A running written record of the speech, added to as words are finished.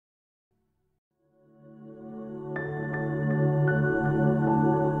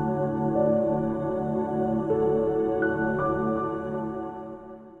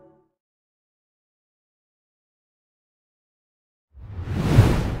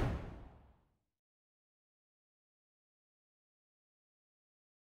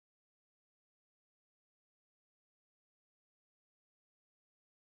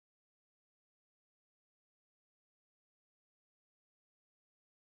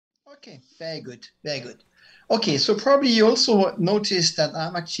Okay, very good, very good. Okay, so probably you also noticed that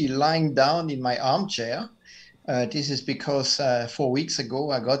I'm actually lying down in my armchair. This is because 4 weeks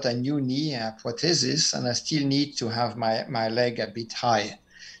ago I got a new knee prosthesis and I still need to have my leg a bit high.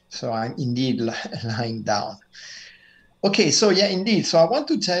 So I'm indeed lying down. Okay, so yeah, indeed. So I want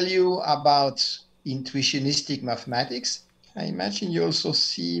to tell you about intuitionistic mathematics. I imagine you also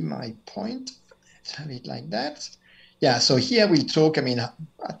see my point. Let's have it like that. Yeah, so here we'll talk, I mean,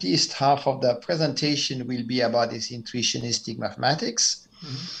 at least half of the presentation will be about this intuitionistic mathematics.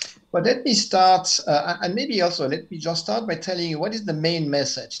 But let me start, and maybe also let me just start by telling you what is the main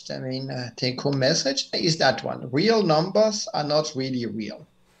message. I mean, take-home message is that one. Real numbers are not really real.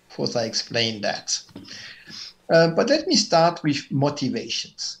 Of course, I explained that. But let me start with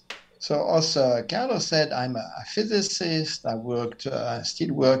motivations. So as Carlos said, I'm a physicist. I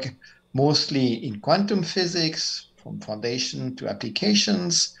still work mostly in quantum physics, from foundation to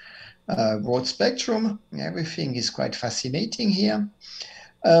applications, broad spectrum. Everything is quite fascinating here.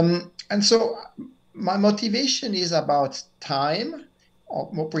 And so my motivation is about time, or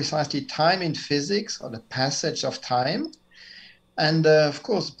more precisely time in physics, or the passage of time. And of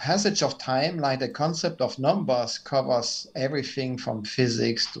course, passage of time, like the concept of numbers, covers everything from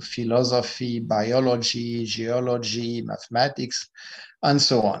physics to philosophy, biology, geology, mathematics, and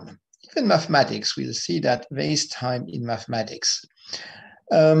so on. Even mathematics, we'll see that there is time in mathematics.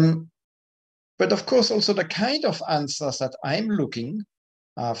 But of course, also the kind of answers that I'm looking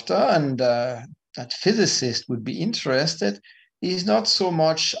after and that physicists would be interested is not so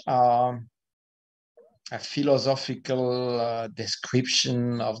much a philosophical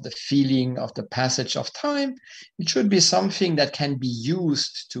description of the feeling of the passage of time. It should be something that can be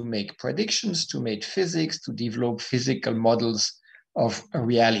used to make predictions, to make physics, to develop physical models of a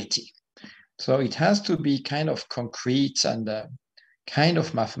reality. So it has to be kind of concrete and kind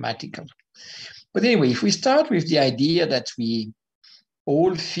of mathematical. But anyway, if we start with the idea that we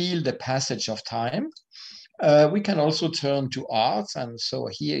all feel the passage of time, we can also turn to art. And so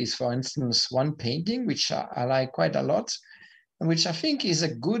here is, for instance, one painting, which I like quite a lot, and which I think is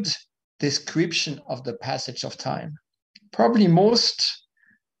a good description of the passage of time. Probably most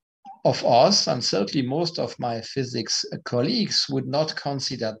of us, and certainly most of my physics colleagues, would not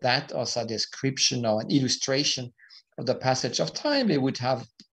consider that as a description or an illustration of the passage of time. They would have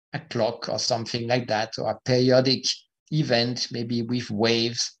a clock or something like that, or a periodic event, maybe with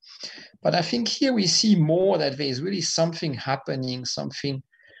waves. But I think here we see more that there is really something happening, something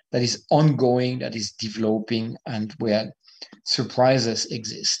that is ongoing, that is developing, and where surprises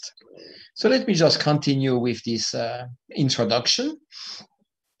exist. So let me just continue with this introduction.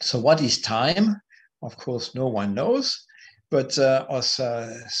 So what is time? Of course, no one knows. But as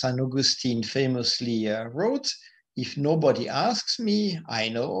St. Augustine famously wrote, if nobody asks me, I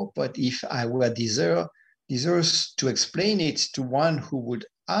know. But if I were deserves to explain it to one who would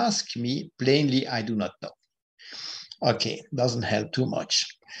ask me, plainly, I do not know. Okay, doesn't help too much.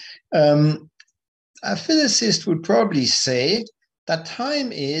 A physicist would probably say that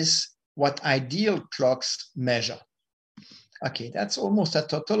time is what ideal clocks measure. Okay, that's almost a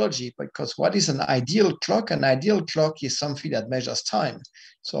tautology, because what is an ideal clock? An ideal clock is something that measures time.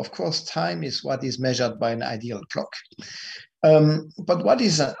 So of course, time is what is measured by an ideal clock. But what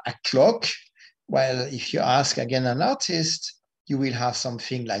is a clock? Well, if you ask again an artist, you will have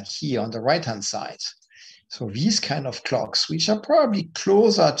something like here on the right-hand side. So these kind of clocks, which are probably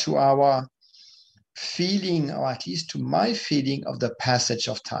closer to our feeling, or at least to my feeling, of the passage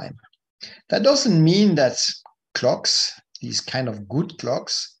of time. That doesn't mean that clocks, these kind of good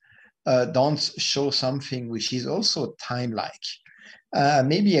clocks, don't show something which is also time-like.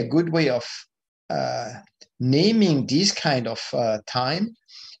 Maybe a good way of naming this kind of time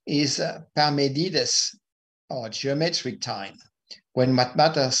is Parmenides, or geometric time, when what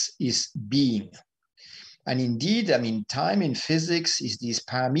matters is being. And indeed, I mean, time in physics is this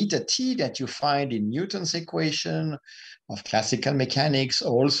parameter t that you find in Newton's equation of classical mechanics,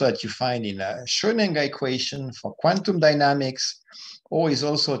 or also that you find in a Schrödinger equation for quantum dynamics, or is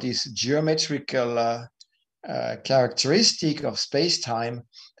also this geometrical characteristic of space-time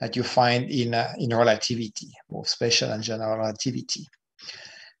that you find in relativity, both special and general relativity.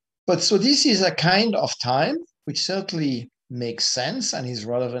 But so this is a kind of time which certainly makes sense and is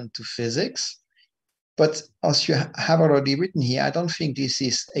relevant to physics. But as you have already written here, I don't think this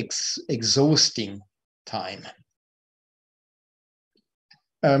is exhausting time.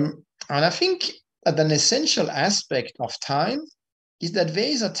 And I think that an essential aspect of time is that there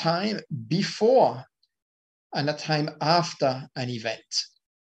is a time before and a time after an event.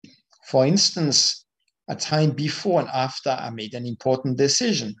 For instance, a time before and after I made an important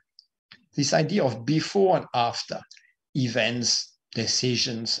decision. this idea of before and after events,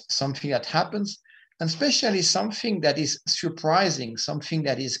 decisions, something that happens, and especially something that is surprising, something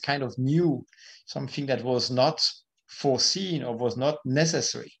that is kind of new, something that was not foreseen or was not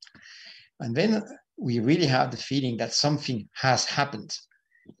necessary. And then we really have the feeling that something has happened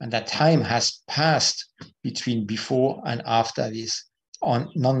and that time has passed between before and after these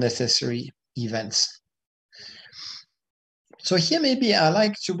non-necessary events. So here maybe I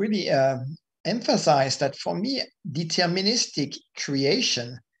like to really emphasize that for me, deterministic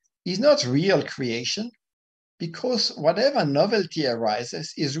creation is not real creation, because whatever novelty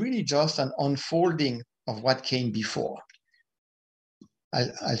arises is really just an unfolding of what came before.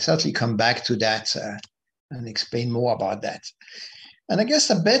 I'll certainly come back to that and explain more about that. And I guess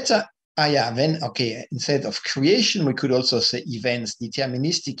a better, instead of creation, we could also say events.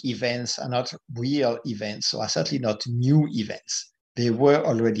 Deterministic events are not real events, so are certainly not new events. They were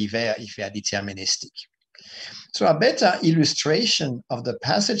already there if they are deterministic. So a better illustration of the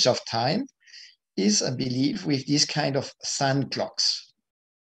passage of time is, I believe, with this kind of sun clocks.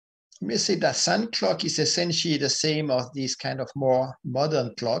 We may say that sun clock is essentially the same as this kind of more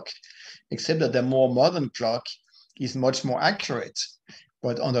modern clock, except that the more modern clock is much more accurate.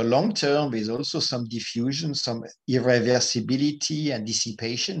 But on the long term, there's also some diffusion, some irreversibility and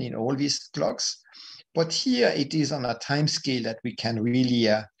dissipation in all these clocks. But here it is on a time scale that we can really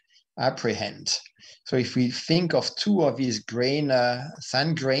apprehend. So if we think of two of these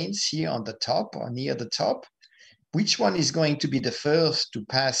sun grains here on the top or near the top, which one is going to be the first to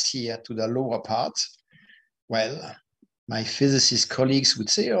pass here to the lower part? Well, my physicist colleagues would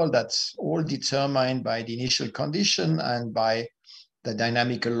say, oh, that's all determined by the initial condition and by the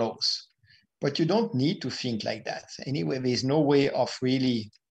dynamical laws. But you don't need to think like that. Anyway, there's no way of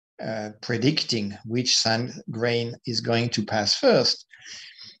really predicting which sun grain is going to pass first.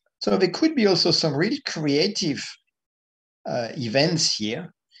 So there could be also some really creative events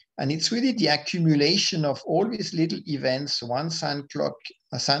here. And it's really the accumulation of all these little events, one sun clock,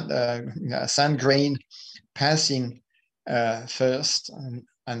 a sun grain passing first,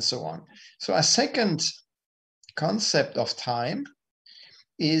 and so on. So a second concept of time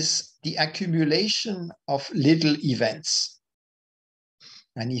is the accumulation of little events.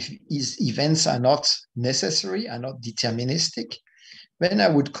 And if these events are not necessary, are not deterministic, then I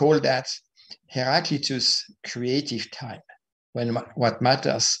would call that Heraclitus' creative time, when what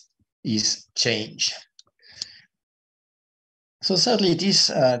matters is change. So certainly this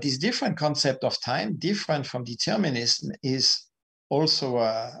different concept of time, different from determinism, is also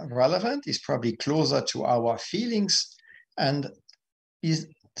relevant, is probably closer to our feelings, and is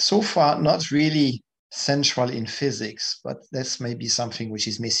so far not really central in physics, but that's maybe something which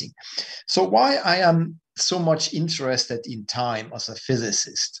is missing. So why I am so much interested in time as a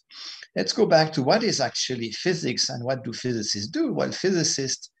physicist? Let's go back to what is actually physics and what do physicists do? Well,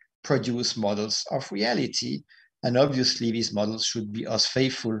 physicists produce models of reality, and obviously these models should be as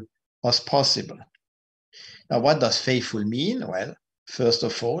faithful as possible. Now, what does faithful mean? Well, first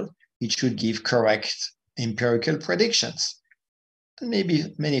of all, it should give correct empirical predictions. And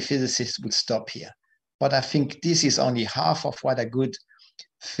maybe many physicists would stop here, but I think this is only half of what a good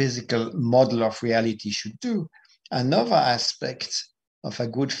physical model of reality should do. Another aspect of a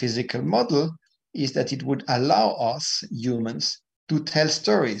good physical model is that it would allow us humans to tell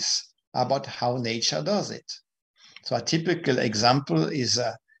stories about how nature does it. So a typical example is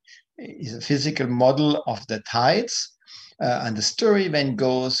a physical model of the tides. And the story then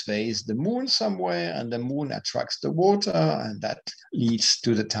goes, there is the moon somewhere, and the moon attracts the water, and that leads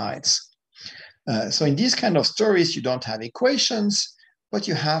to the tides. So in these kind of stories, you don't have equations, but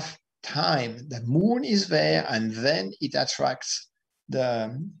you have time. The moon is there, and then it attracts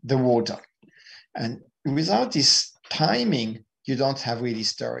the water. And without this timing, you don't have really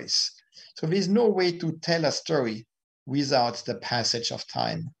stories. So there's no way to tell a story without the passage of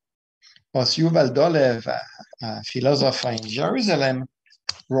time. As Yuval Dolev, a philosopher in Jerusalem,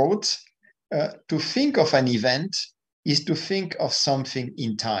 wrote, to think of an event is to think of something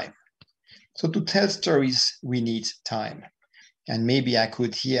in time. So to tell stories, we need time. And maybe I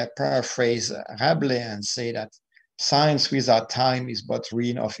could here paraphrase Rabelais and say that science without time is but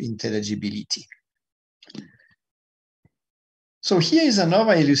ruin of intelligibility. So here is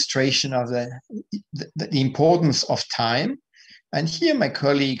another illustration of the importance of time. And here my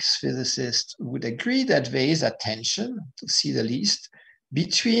colleagues, physicists, would agree that there is a tension, to say the least,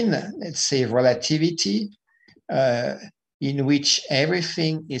 between, let's say, relativity, in which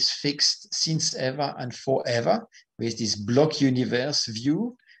everything is fixed since ever and forever, with this block universe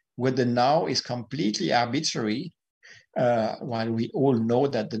view, where the now is completely arbitrary, while we all know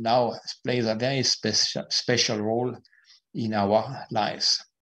that the now plays a very special role in our lives.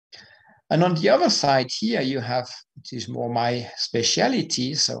 And on the other side here, you have, it is more my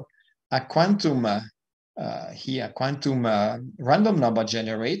speciality, so a quantum random number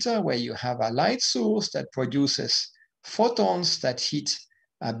generator, where you have a light source that produces photons that hit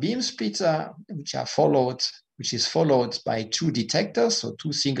a beam splitter, which is followed by two detectors, so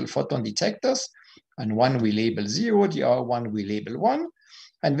two single photon detectors, and one we label 0, the other one we label 1,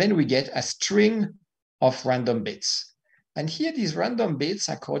 and then we get a string of random bits. And here these random bits,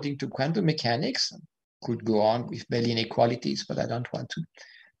 according to quantum mechanics, could go on with Bell inequalities, but I don't want to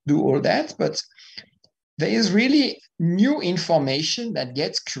do all that. But there is really new information that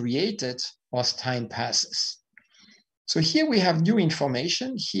gets created as time passes. So here we have new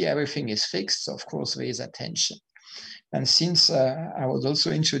information. Here everything is fixed. So of course, there is a tension. And since I was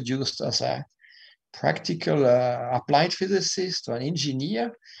also introduced as a practical applied physicist or an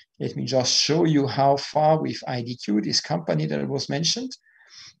engineer, let me just show you how far with IDQ, this company that was mentioned,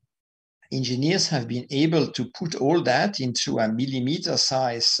 engineers have been able to put all that into a millimeter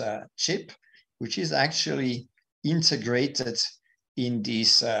size chip, which is actually integrated in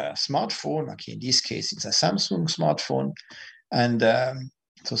this smartphone. Okay, in this case, it's a Samsung smartphone. And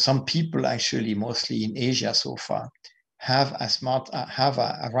so some people actually, mostly in Asia so far, have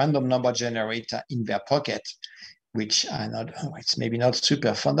a random number generator in their pocket, which are not, it's maybe not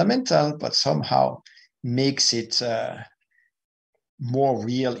super fundamental, but somehow makes it more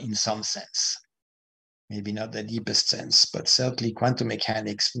real in some sense. Maybe not the deepest sense, but certainly quantum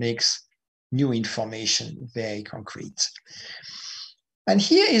mechanics makes new information very concrete. And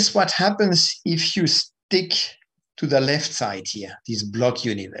here is what happens if you stick to the left side here, this block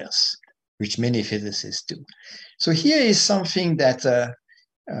universe, which many physicists do. So here is something that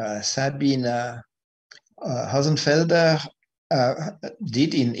Sabine Hosenfelder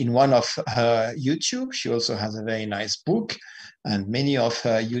did in one of her YouTube. She also has a very nice book, and many of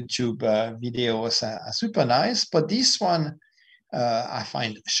her YouTube videos are super nice. But this one I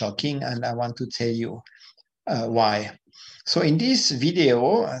find shocking, and I want to tell you why. So in this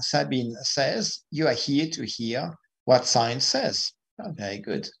video, Sabine says, you are here to hear what science says. Oh, very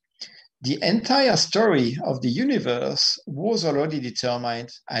good. The entire story of the universe was already determined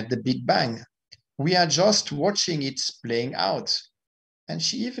at the Big Bang. We are just watching it playing out. And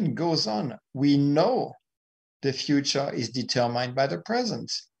she even goes on, we know the future is determined by the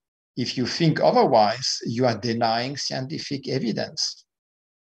present. If you think otherwise, you are denying scientific evidence.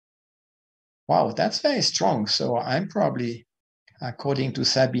 Wow, that's very strong. So I'm probably, according to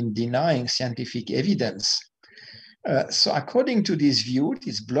Sabine, denying scientific evidence. So according to this view,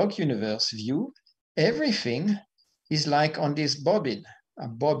 this block universe view, everything is like on this bobbin, a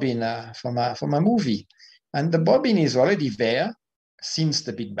bobbin from a movie. And the bobbin is already there since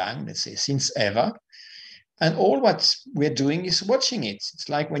the Big Bang, let's say, since ever. And all what we're doing is watching it. It's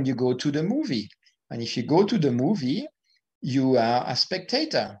like when you go to the movie. And if you go to the movie, you are a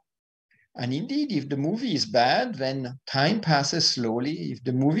spectator. And indeed, if the movie is bad, then time passes slowly. If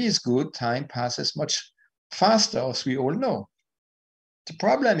the movie is good, time passes much faster, as we all know. The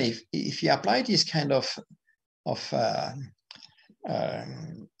problem if you apply this kind of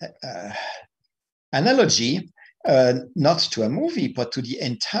analogy, not to a movie, but to the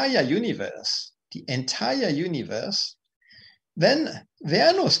entire universe, then there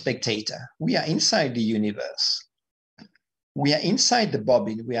are no spectator. We are inside the universe. We are inside the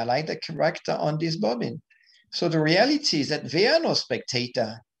bobbin. We are like the character on this bobbin. So the reality is that there are no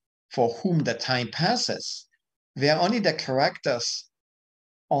spectator for whom the time passes. There are only the characters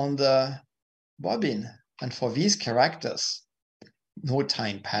on the bobbin. And for these characters, no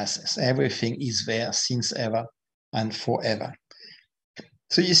time passes. Everything is there since ever and forever.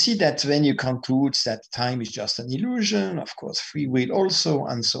 So you see that when you conclude that time is just an illusion, of course, free will also,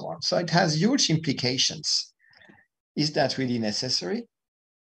 and so on. So it has huge implications. Is that really necessary?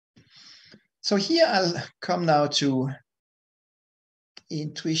 So here I'll come now to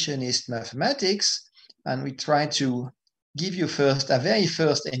intuitionist mathematics, and we try to give you first a very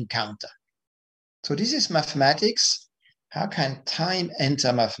first encounter. So this is mathematics. How can time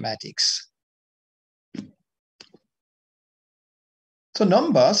enter mathematics? So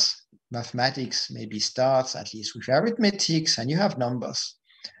numbers, mathematics maybe starts at least with arithmetics, and you have numbers.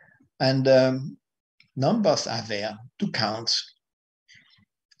 And numbers are there to count.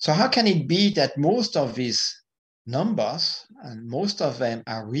 So how can it be that most of these numbers, and most of them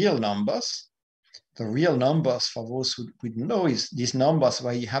are real numbers? The real numbers, for those who wouldn't know, is these numbers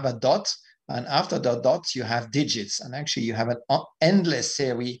where you have a dot, and after the dot you have digits, and actually you have an endless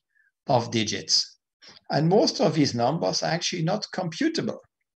series of digits. And most of these numbers are actually not computable.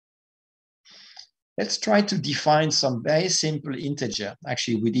 Let's try to define some very simple integer.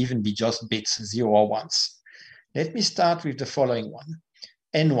 Actually, it would even be just bits, 0 or 1s. Let me start with the following one,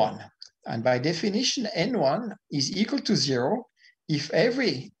 n1. And by definition, n1 is equal to 0 if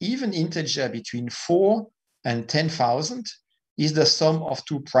every even integer between 4 and 10,000 is the sum of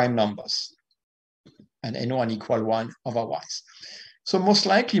two prime numbers, and n1 equal 1 otherwise. So most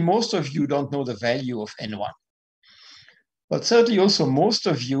likely, most of you don't know the value of n1. But certainly also most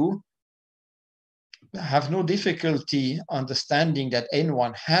of you have no difficulty understanding that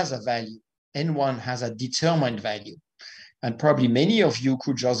n1 has a value. n1 has a determined value. And probably many of you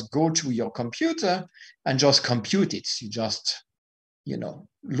could just go to your computer and just compute it. You just,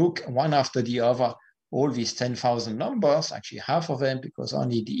 look one after the other, all these 10,000 numbers, actually half of them, because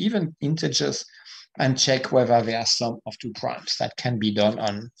only the even integers, and check whether they are sum of two primes. That can be done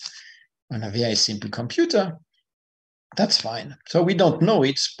on a very simple computer. That's fine. So we don't know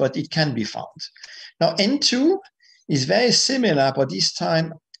it, but it can be found. Now, n2 is very similar, but this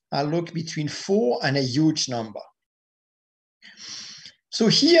time I'll look between 4 and a huge number. So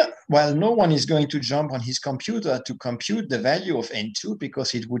here, well, no one is going to jump on his computer to compute the value of n2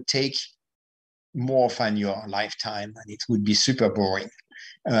 because it would take more than your lifetime and it would be super boring.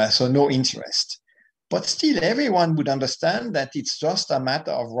 So no interest. But still, everyone would understand that it's just a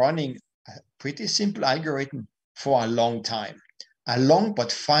matter of running a pretty simple algorithm for a long time, a long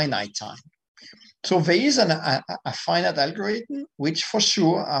but finite time. So there is a finite algorithm, which for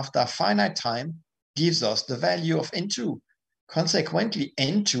sure, after a finite time, gives us the value of n2. Consequently,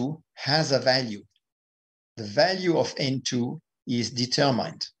 n2 has a value. The value of n2 is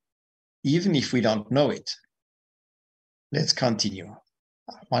determined, even if we don't know it. Let's continue.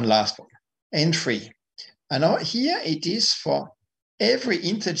 One last one, n3. And now here it is for every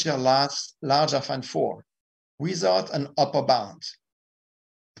integer larger than 4 without an upper bound.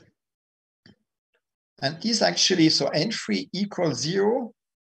 And this actually, so n3 equals 0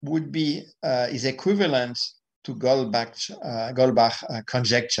 would be, is equivalent to Goldbach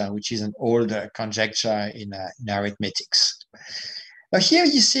conjecture, which is an older conjecture in arithmetics. Now here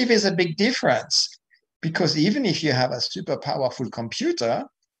you see there's a big difference, because even if you have a super powerful computer,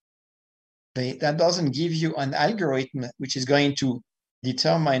 that doesn't give you an algorithm which is going to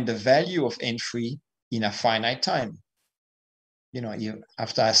determine the value of n3 in a finite time.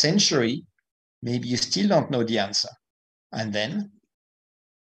 After a century, maybe you still don't know the answer. And then,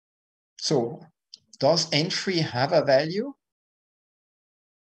 so does n3 have a value?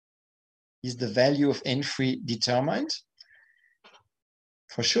 Is the value of n3 determined?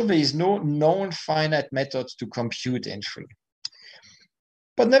 For sure, there is no known finite method to compute n3.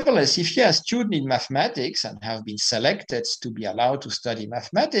 But nevertheless, if you're a student in mathematics and have been selected to be allowed to study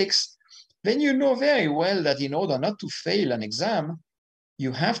mathematics, then you know very well that in order not to fail an exam,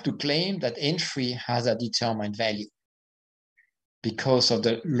 you have to claim that n3 has a determined value because of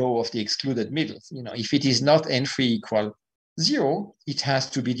the law of the excluded middle. If it is not n3 equal 0, it has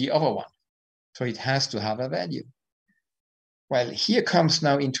to be the other one. So it has to have a value. Well, here comes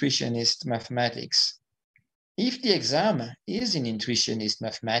now intuitionist mathematics. If the exam is in intuitionist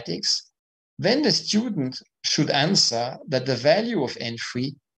mathematics, then the student should answer that the value of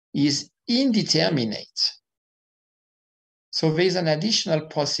n3 is indeterminate. So there's an additional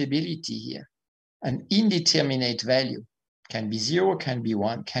possibility here. An indeterminate value can be 0, can be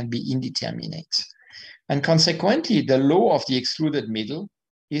 1, can be indeterminate. And consequently, the law of the excluded middle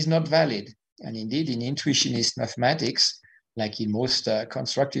is not valid. And indeed, in intuitionist mathematics, like in most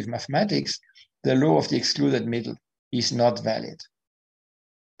constructive mathematics, the law of the excluded middle is not valid.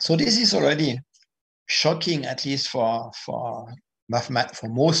 So this is already shocking, at least for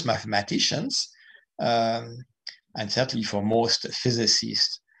most mathematicians, and certainly for most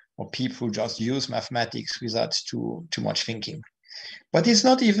physicists or people who just use mathematics without too much thinking. But it's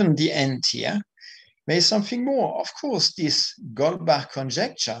not even the end here. There is something more. Of course, this Goldbach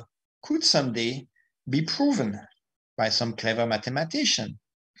conjecture could someday be proven by some clever mathematician.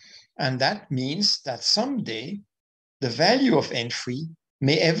 And that means that someday the value of n3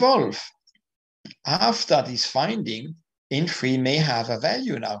 may evolve. After this finding, n3 may have a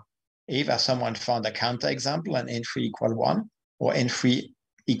value now. Either someone found a counterexample and n3 equal 1, or n3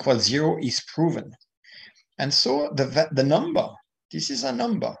 equal 0 is proven. And so the number, this is a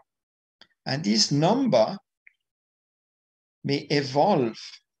number. And this number may evolve,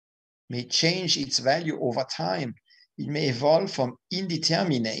 may change its value over time. It may evolve from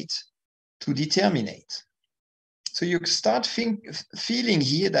indeterminate to determinate. So you start feeling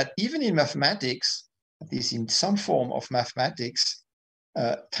here that even in mathematics, at least in some form of mathematics,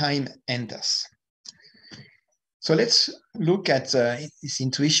 time enters. So let's look at this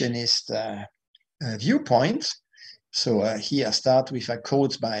intuitionist viewpoint. So here I start with a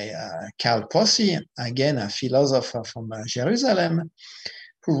quote by Karl Popper, again a philosopher from Jerusalem,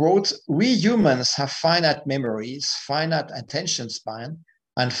 who wrote, "We humans have finite memories, finite attention span,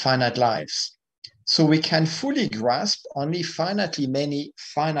 and finite lives. So we can fully grasp only finitely many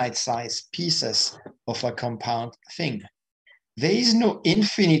finite-sized pieces of a compound thing. There is no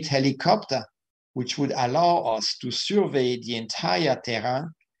infinite helicopter which would allow us to survey the entire terrain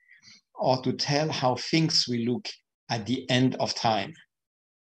or to tell how things will look at the end of time.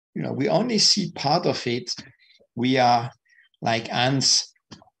 We only see part of it. We are like ants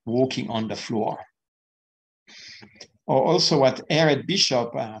walking on the floor." Or also what Eric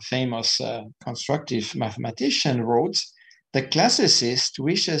Bishop, a famous constructive mathematician, wrote, "The classicist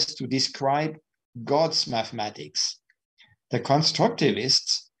wishes to describe God's mathematics. The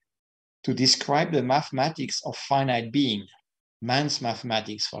constructivist to describe the mathematics of finite being, man's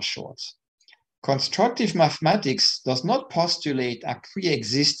mathematics for short. Constructive mathematics does not postulate a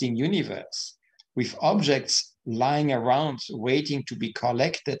pre-existing universe with objects lying around waiting to be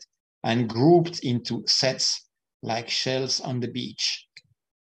collected and grouped into sets like shells on the beach.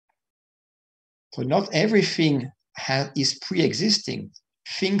 So not everything is pre-existing.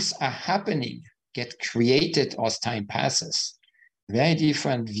 Things are happening, get created as time passes. Very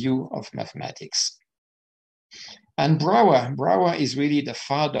different view of mathematics." And Brouwer is really the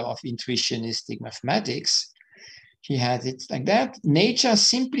father of intuitionistic mathematics. He has it like that. "Nature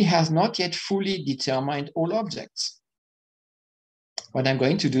simply has not yet fully determined all objects. What I'm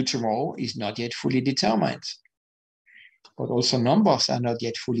going to do tomorrow is not yet fully determined. But also numbers are not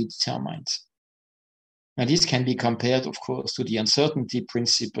yet fully determined." And this can be compared, of course, to the uncertainty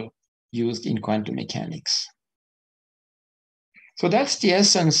principle used in quantum mechanics. So that's the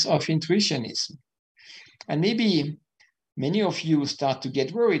essence of intuitionism. And maybe many of you start to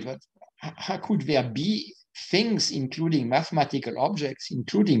get worried, but how could there be things, including mathematical objects,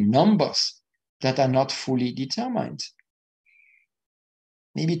 including numbers, that are not fully determined?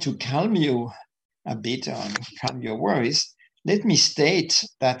 Maybe to calm you a bit and calm your worries, let me state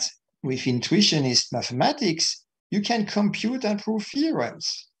that with intuitionist mathematics, you can compute and prove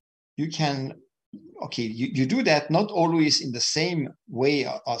theorems. You can, you do that not always in the same way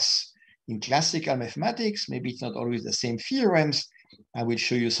as in classical mathematics. Maybe it's not always the same theorems. I will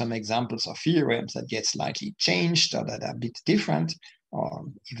show you some examples of theorems that get slightly changed or that are a bit different or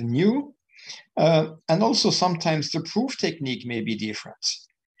even new. And also sometimes the proof technique may be different.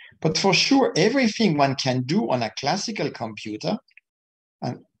 But for sure, everything one can do on a classical computer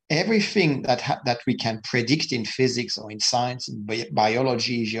and everything that we can predict in physics or in science, in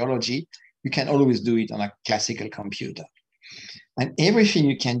biology, geology, you can always do it on a classical computer. And everything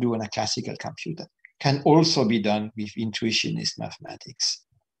you can do on a classical computer can also be done with intuitionist mathematics.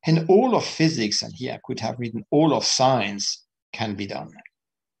 And all of physics, and here I could have written all of science, can be done.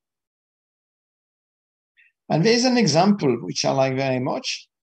 And there's an example which I like very much,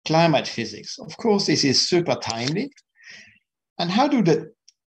 climate physics. Of course, this is super timely. And how do the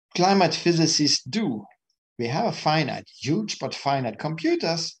climate physicists do? They have a finite, huge but finite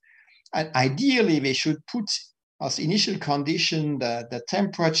computers, and ideally they should put as initial condition the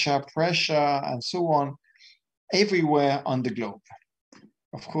temperature, pressure, and so on everywhere on the globe.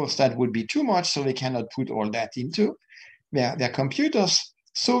 Of course, that would be too much, so they cannot put all that into their computers.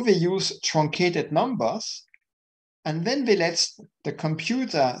 So they use truncated numbers, and then they let the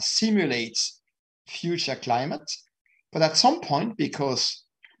computer simulate future climate. But at some point, because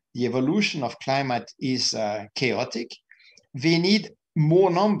the evolution of climate is chaotic, they need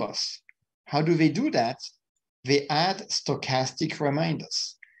more numbers. How do they do that? They add stochastic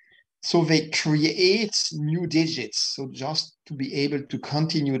reminders. So they create new digits, so just to be able to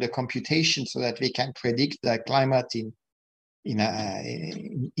continue the computation so that they can predict the climate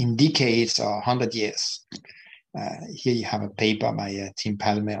in decades or 100 years. Here you have a paper by Tim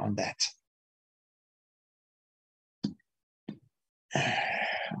Palmer on that.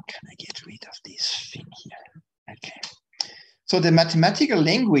 How can I get rid of this thing here? Okay. So the mathematical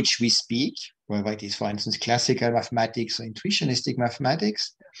language we speak, whether it is, for instance, classical mathematics or intuitionistic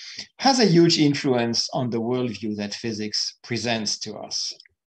mathematics, has a huge influence on the worldview that physics presents to us.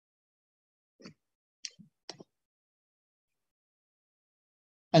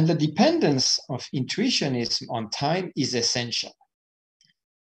 And the dependence of intuitionism on time is essential.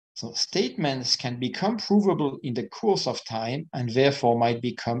 So statements can become provable in the course of time and therefore might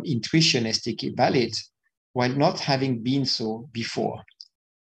become intuitionistically valid while not having been so before,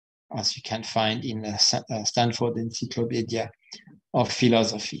 as you can find in the Stanford Encyclopedia of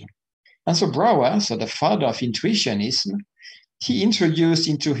Philosophy. And so Brouwer, so the father of intuitionism, he introduced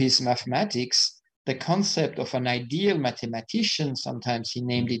into his mathematics the concept of an ideal mathematician. Sometimes he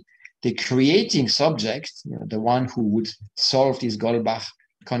named it the creating subject, the one who would solve this Goldbach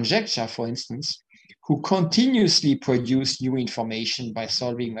conjecture, for instance, who continuously produced new information by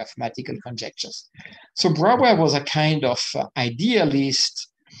solving mathematical conjectures. So Brouwer was a kind of idealist,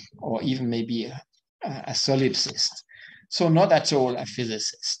 or even maybe a solipsist. So not at all a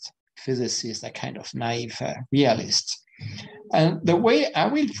physicist. Physicist, a kind of naive realist. And the way I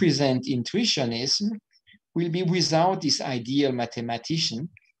will present intuitionism will be without this ideal mathematician,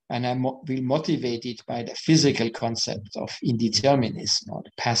 and I will motivate it by the physical concept of indeterminism, or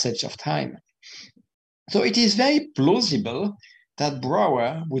the passage of time. So it is very plausible that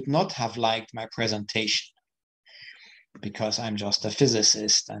Brouwer would not have liked my presentation, because I'm just a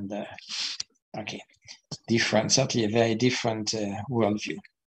physicist and different, certainly a very different worldview.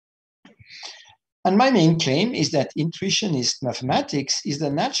 And my main claim is that intuitionist mathematics is the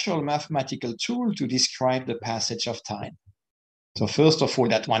natural mathematical tool to describe the passage of time. So first of all,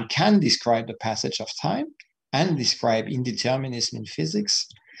 that one can describe the passage of time and describe indeterminism in physics,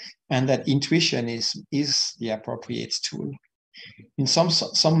 and that intuitionism is the appropriate tool. In some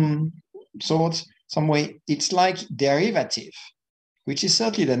way, it's like derivative, which is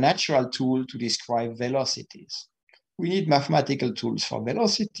certainly the natural tool to describe velocities. We need mathematical tools for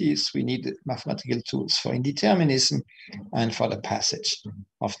velocities, we need mathematical tools for indeterminism and for the passage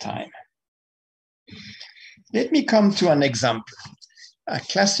of time. Let me come to an example, a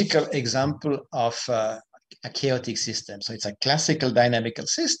classical example of a chaotic system. So it's a classical dynamical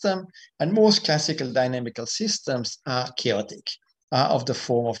system, and most classical dynamical systems are chaotic, are of the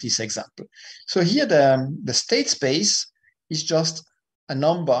form of this example. So here the state space is just a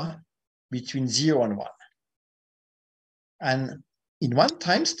number between 0 and 1. And in one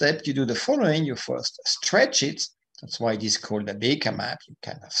time step, you do the following. You first stretch it. That's why it is called a Baker map. You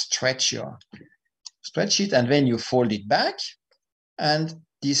kind of stretch it, and then you fold it back. And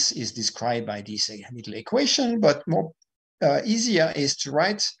this is described by this little equation, but more easier is to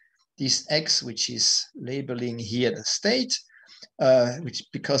write this x, which is labeling here the state, which,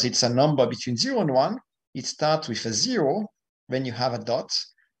 because it's a number between 0 and 1, it starts with a 0, then you have a dot,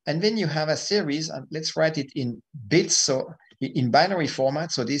 and then you have a series, and let's write it in bits, so in binary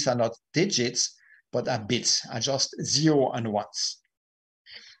format. So these are not digits, but are bits, are just 0 and 1s.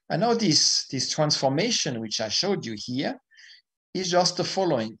 And now this transformation, which I showed you here, is just the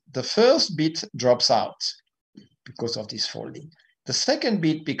following. The first bit drops out because of this folding. The second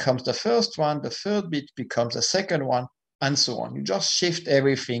bit becomes the first one, the third bit becomes the second one, and so on. You just shift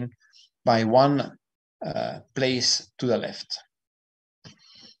everything by one place to the left.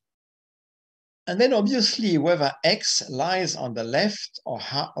 And then obviously whether x lies on the left or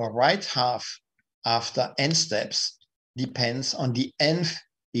right half after n steps depends on the nth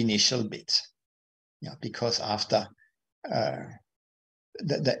initial bit. Yeah, because after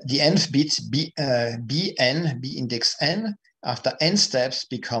the nth bit, b index n, after n steps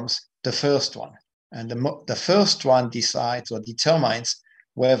becomes the first one. And the first one decides or determines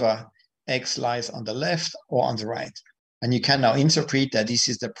whether x lies on the left or on the right. And you can now interpret that this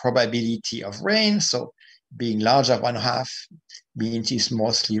is the probability of rain. So being larger 1/2 means it's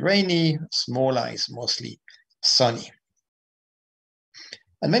mostly rainy, smaller is mostly sunny.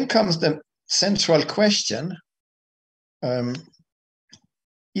 And then comes the central question,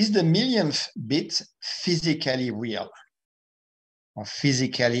 is the millionth bit physically real or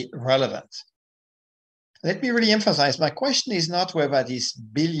physically relevant? Let me really emphasize, my question is not whether this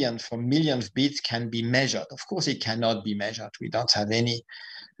billionth or millionth bit can be measured. Of course, it cannot be measured. We don't have any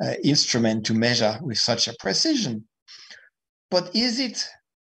instrument to measure with such a precision. But is it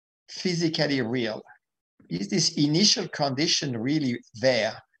physically real? Is this initial condition really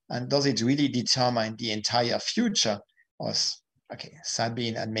there? And does it really determine the entire future, as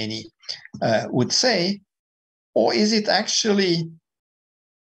Sabine and many would say? Or is it actually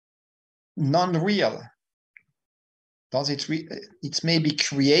non-real? Does it it's maybe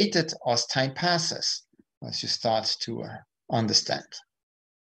created as time passes, as you start to understand.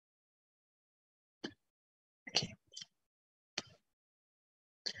 Okay.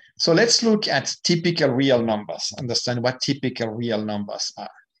 So let's look at typical real numbers, understand what typical real numbers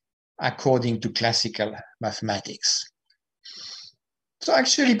are, according to classical mathematics. So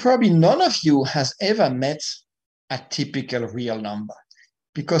actually, probably none of you has ever met a typical real number,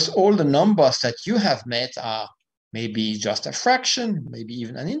 because all the numbers that you have met are maybe just a fraction, maybe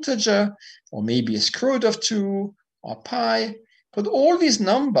even an integer, or maybe a square root of 2, or pi. But all these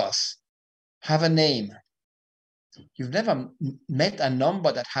numbers have a name. You've never met a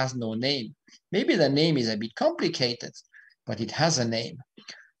number that has no name. Maybe the name is a bit complicated, but it has a name.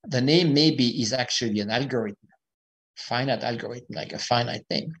 The name maybe is actually an algorithm, finite algorithm, like a finite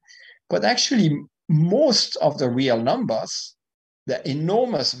name. But actually, most of the real numbers, the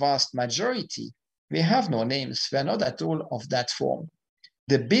enormous vast majority, they have no names. They're not at all of that form.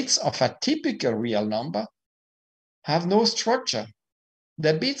 The bits of a typical real number have no structure.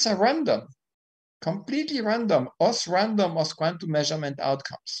 The bits are random, completely random as quantum measurement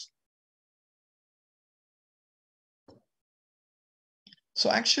outcomes. So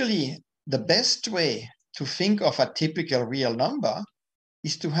actually, the best way to think of a typical real number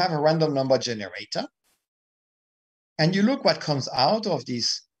is to have a random number generator. And you look what comes out of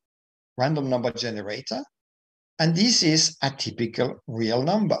this random number generator. And this is a typical real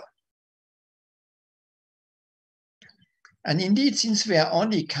number. And indeed, since there are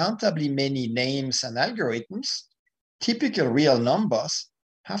only countably many names and algorithms, typical real numbers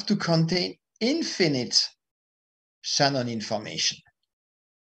have to contain infinite Shannon information.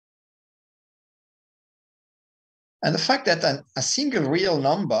 And the fact that a single real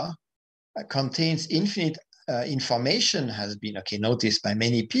number contains infinite information has been noticed by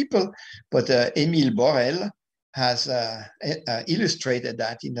many people, but Emil Borel has illustrated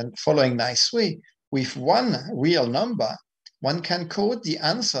that in the following nice way. With one real number, one can code the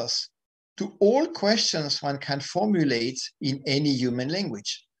answers to all questions one can formulate in any human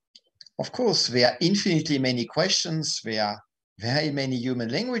language. Of course, there are infinitely many questions, there are very many human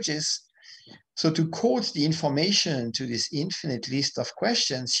languages. So to code the information to this infinite list of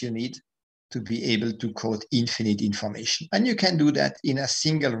questions, you need to be able to code infinite information. And you can do that in a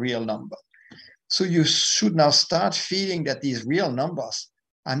single real number. So you should now start feeling that these real numbers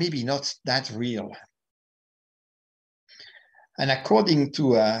are maybe not that real. And according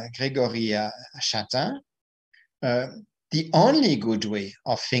to Gregory Chatin, the only good way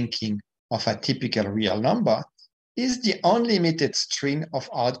of thinking of a typical real number is the unlimited string of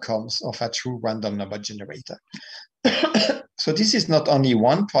outcomes of a true random number generator. So this is not only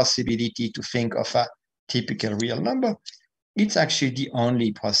one possibility to think of a typical real number, it's actually the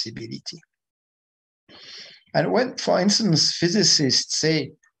only possibility. And when, for instance, physicists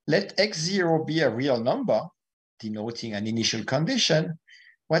say, let x0 be a real number, denoting an initial condition,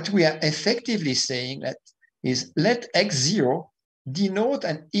 what we are effectively saying is let x0 denote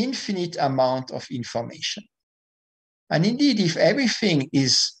an infinite amount of information. And indeed, if everything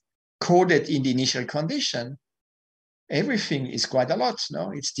is coded in the initial condition, everything is quite a lot,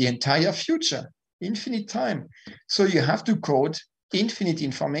 no? It's the entire future, infinite time. So you have to code infinite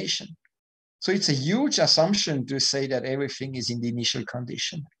information. So it's a huge assumption to say that everything is in the initial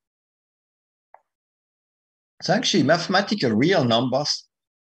condition. So actually, mathematical real numbers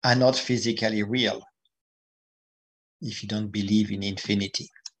are not physically real if you don't believe in infinity.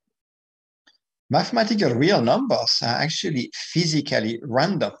 Mathematical real numbers are actually physically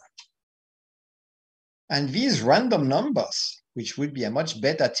random. And these random numbers, which would be a much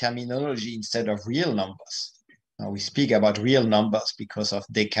better terminology instead of real numbers. Now we speak about real numbers because of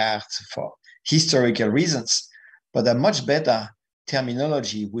Descartes for historical reasons, but a much better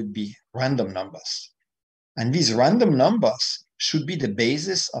terminology would be random numbers. And these random numbers should be the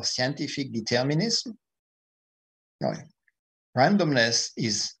basis of scientific determinism. No, randomness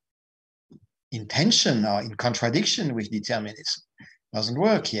is in tension or in contradiction with determinism. It doesn't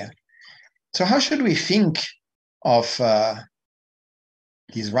work here. So how should we think of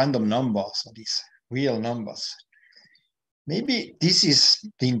these random numbers or these real numbers? Maybe this is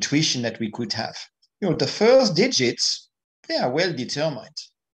the intuition that we could have. The first digits, they are well determined.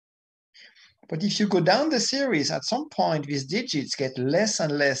 But if you go down the series, at some point, these digits get less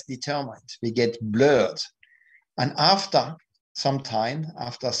and less determined. They get blurred. And after some time,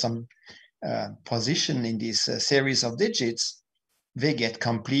 after some position in this series of digits, they get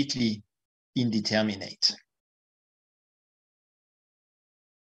completely indeterminate.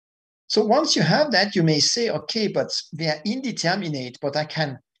 So once you have that, you may say, okay, but they are indeterminate, but I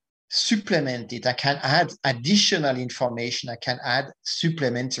can supplement it. I can add additional information. I can add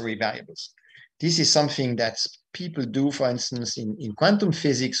supplementary variables. This is something that people do, for instance, in quantum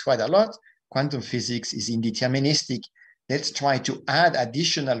physics quite a lot. Quantum physics is indeterministic. Let's try to add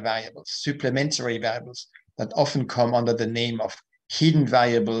additional variables, supplementary variables that often come under the name of hidden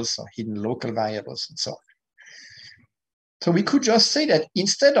variables or hidden local variables and so on. So we could just say that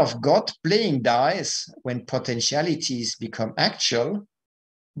instead of God playing dice when potentialities become actual,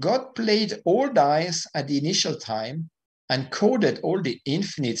 God played all dice at the initial time and coded all the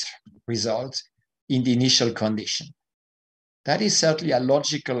infinite results in the initial condition. That is certainly a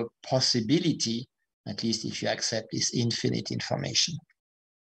logical possibility at least if you accept this infinite information.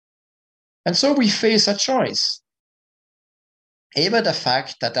 And so we face a choice. Either the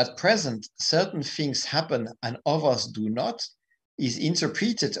fact that at present certain things happen and others do not is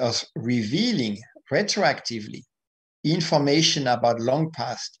interpreted as revealing retroactively information about long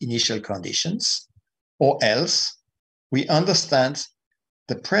past initial conditions, or else we understand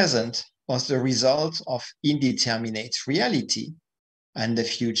the present as the result of indeterminate reality and the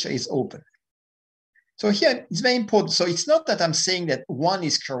future is open. So here it's very important. So it's not that I'm saying that one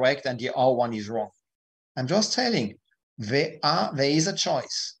is correct and the other one is wrong. I'm just telling there is a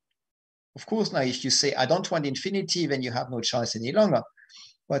choice. Of course, now if you say, I don't want infinity, then you have no choice any longer.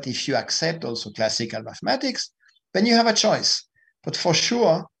 But if you accept also classical mathematics, then you have a choice. But for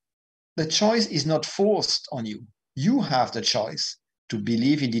sure, the choice is not forced on you. You have the choice to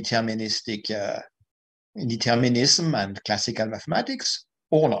believe in determinism and classical mathematics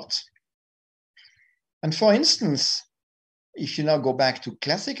or not. And for instance, if you now go back to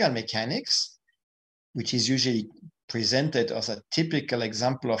classical mechanics, which is usually presented as a typical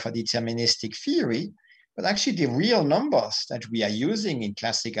example of a deterministic theory, but actually the real numbers that we are using in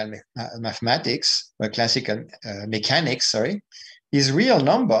classical mathematics, or classical mechanics, these real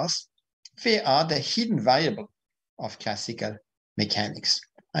numbers, they are the hidden variable of classical mechanics.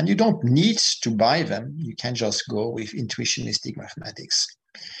 And you don't need to buy them. You can just go with intuitionistic mathematics.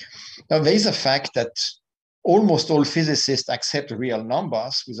 Now, there is a fact that almost all physicists accept real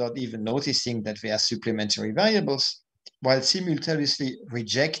numbers without even noticing that they are supplementary variables, while simultaneously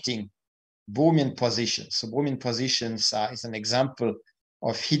rejecting Brownian positions. So Brownian positions is an example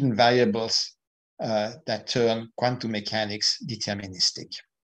of hidden variables that turn quantum mechanics deterministic.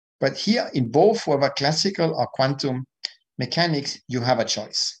 But here in both, whether classical or quantum mechanics, you have a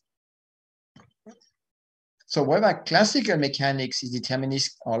choice. So whether classical mechanics is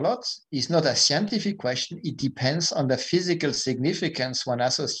deterministic or not is not a scientific question. It depends on the physical significance one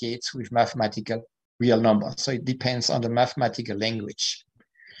associates with mathematical real numbers. So it depends on the mathematical language.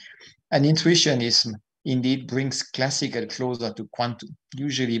 And intuitionism indeed brings classical closer to quantum.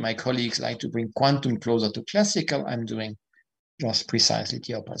 Usually my colleagues like to bring quantum closer to classical. I'm doing just precisely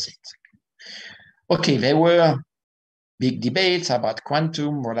the opposite. Okay, there were big debates about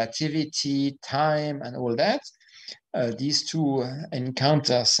quantum, relativity, time, and all that. These two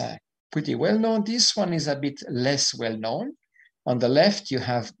encounters are pretty well known. This one is a bit less well known. On the left, you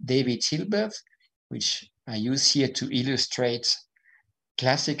have David Hilbert, which I use here to illustrate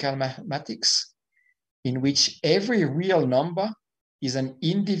classical mathematics, in which every real number is an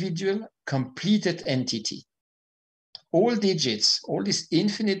individual completed entity. All digits, all these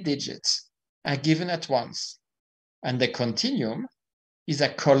infinite digits, are given at once. And the continuum is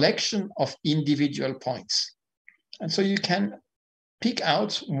a collection of individual points. And so you can pick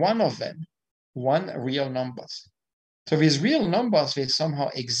out one of them, one real numbers. So these real numbers, they somehow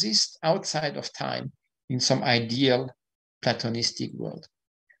exist outside of time in some ideal Platonistic world.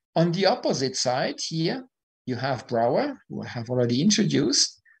 On the opposite side here, you have Brouwer, who I have already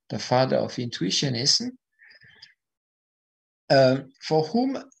introduced, the father of intuitionism, for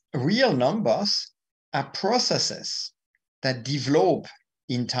whom real numbers are processes that develop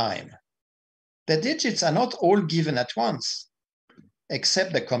in time. The digits are not all given at once,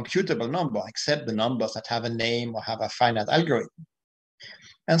 except the computable number, except the numbers that have a name or have a finite algorithm.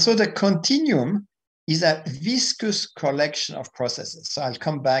 And so the continuum is a viscous collection of processes. So I'll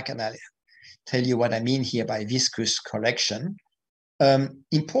come back and I'll tell you what I mean here by viscous collection.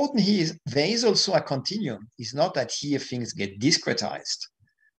 Important here is there is also a continuum. It's not that here things get discretized.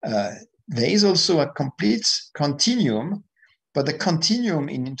 There is also a complete continuum, but the continuum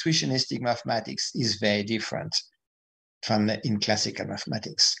in intuitionistic mathematics is very different from in classical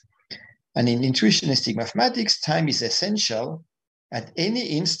mathematics. And in intuitionistic mathematics, time is essential. At any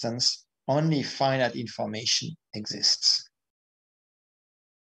instance, only finite information exists.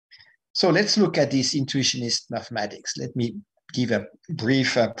 So let's look at this intuitionist mathematics. Let me give a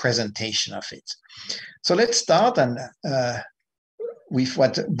brief presentation of it. So let's start with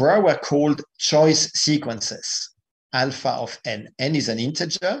what Brouwer called choice sequences, alpha of n. N is an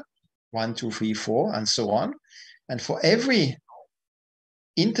integer, 1, 2, 3, 4, and so on. And for every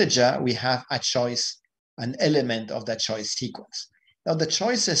integer, we have a choice, an element of that choice sequence. Now, the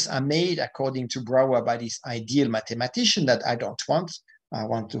choices are made according to Brouwer by this ideal mathematician that I don't want. I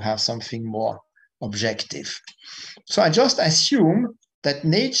want to have something more objective. So I just assume that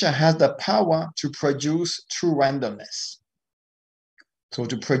nature has the power to produce true randomness. So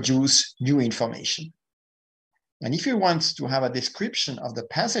to produce new information. And if we want to have a description of the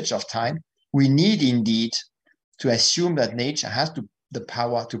passage of time, we need indeed to assume that nature has the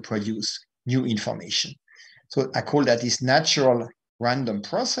power to produce new information. So I call that this natural random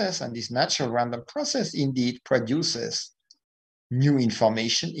process, and this natural random process indeed produces new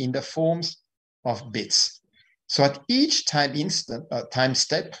information in the forms of bits. So at each time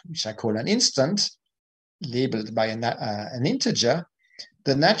step, which I call an instant, labeled by an integer,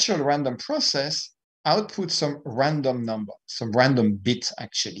 the natural random process outputs some random number, some random bit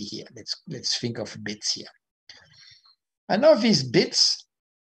actually here. Let's think of bits here. And now these bits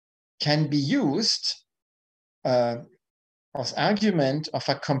can be used as argument of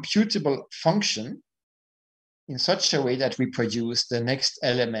a computable function in such a way that we produce the next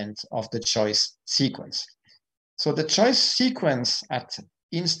element of the choice sequence. So the choice sequence at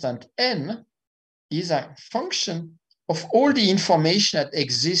instant n is a function of all the information that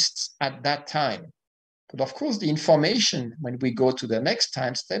exists at that time. But of course, the information when we go to the next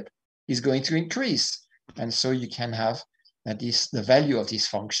time step is going to increase. And so you can have that the value of this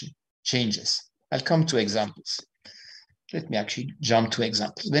function changes. I'll come to examples. Let me actually jump to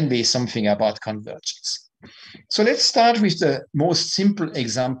examples. Then there's something about convergence. So let's start with the most simple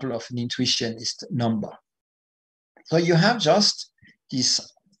example of an intuitionist number. So you have just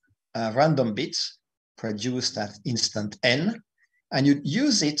this random bit produced at instant n, and you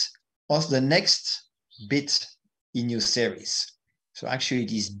use it as the next bit in your series. So actually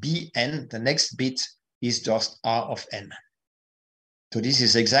this bn, the next bit, is just r of n. So this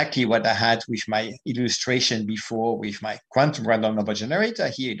is exactly what I had with my illustration before with my quantum random number generator.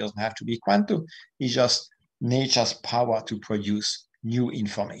 Here it doesn't have to be quantum, it's just nature's power to produce new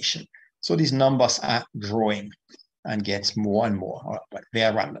information. So these numbers are growing and get more and more, but they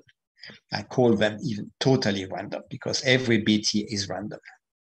are random. I call them even totally random because every bit here is random.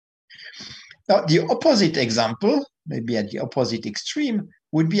 Now, the opposite example, maybe at the opposite extreme,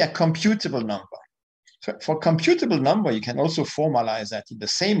 would be a computable number. So for computable number, you can also formalize that in the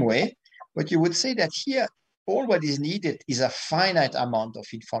same way, but you would say that here, all what is needed is a finite amount of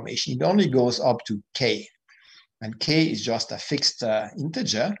information. It only goes up to k, and k is just a fixed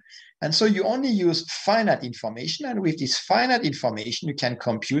integer. And so you only use finite information, and with this finite information, you can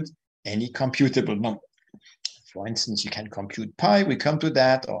compute any computable number. For instance, you can compute pi, we come to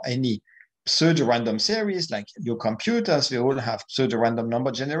that, or any pseudo-random series, like your computers, they all have pseudo-random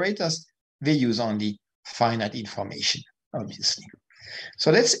number generators. They use only finite information, obviously. So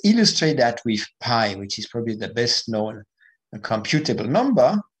let's illustrate that with pi, which is probably the best known computable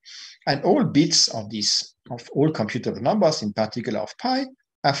number. And all bits of all computable numbers, in particular of pi,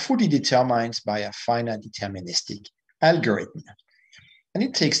 are fully determined by a finite deterministic algorithm. And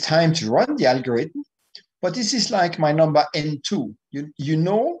it takes time to run the algorithm, but this is like my number n2. You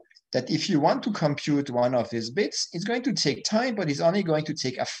know that if you want to compute one of these bits, it's going to take time, but it's only going to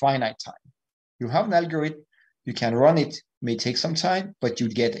take a finite time. You have an algorithm, you can run it, may take some time, but you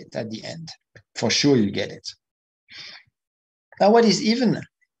get it at the end. For sure, you get it. Now, what is even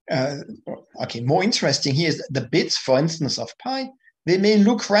more interesting here is the bits, for instance, of pi, they may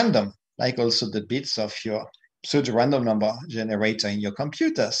look random, like also the bits of your pseudo-random number generator in your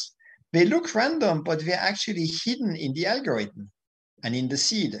computers. They look random, but they're actually hidden in the algorithm and in the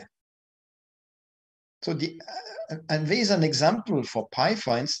seed. So and there's an example for pi,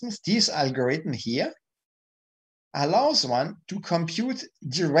 for instance. This algorithm here allows one to compute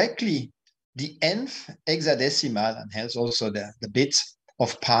directly the nth hexadecimal, and hence also the bits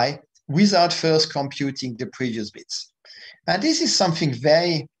of pi, without first computing the previous bits. And this is something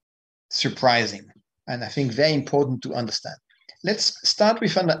very surprising, and I think very important to understand. Let's start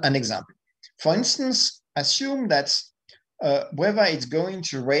with an example. For instance, assume that whether it's going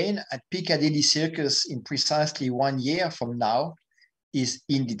to rain at Piccadilly Circus in precisely 1 year from now is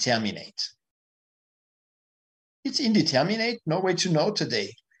indeterminate. It's indeterminate, no way to know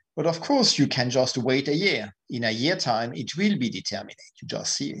today. But of course, you can just wait a year. In a year time, it will be determinate. You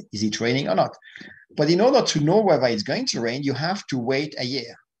just see, is it raining or not? But in order to know whether it's going to rain, you have to wait a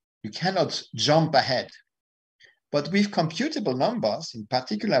year. You cannot jump ahead. But with computable numbers, in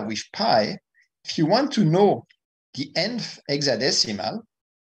particular with pi, if you want to know the nth hexadecimal,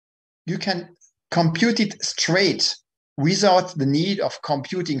 you can compute it straight without the need of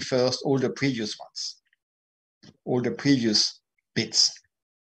computing first all the previous ones, all the previous bits.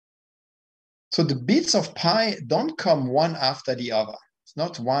 So the bits of pi don't come one after the other. It's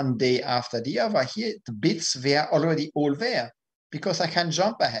not one day after the other. Here, the bits, they are already all there because I can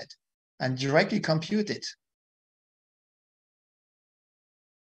jump ahead and directly compute it.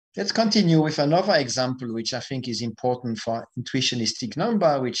 Let's continue with another example, which I think is important for intuitionistic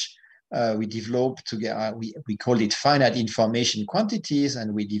number, which we developed together. We call it finite information quantities,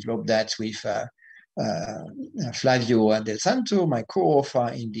 and we developed that with Flavio Del Santo, my co-author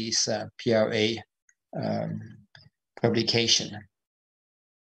in this PRA publication.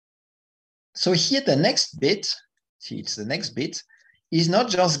 So here the next bit, see it's the next bit, is not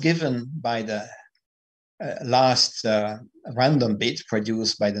just given by the last random bit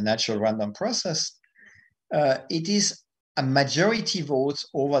produced by the natural random process. It is a majority vote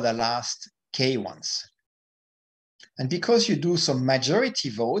over the last k ones. And because you do some majority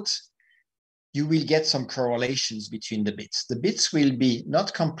votes, you will get some correlations between the bits. The bits will be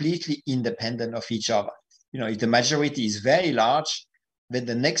not completely independent of each other. You know, if the majority is very large, then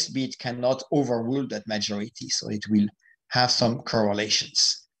the next bit cannot overrule that majority. So it will have some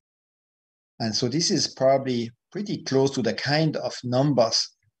correlations. And so this is probably pretty close to the kind of numbers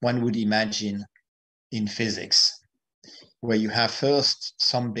one would imagine in physics, where you have first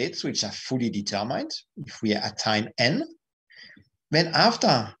some bits which are fully determined, if we are at time n. Then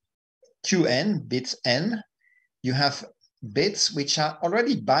after qn, bits n, you have bits which are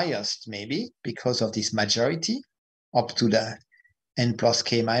already biased, maybe, because of this majority, up to the n plus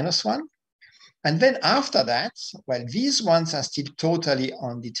k minus 1. And then after that, well, these ones are still totally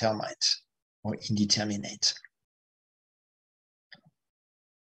undetermined or indeterminate.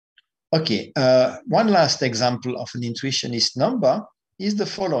 Okay, one last example of an intuitionist number is the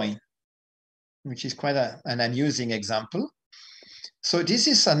following, which is quite an amusing example. So this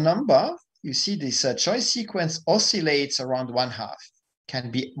is a number, you see this choice sequence oscillates around 1/2.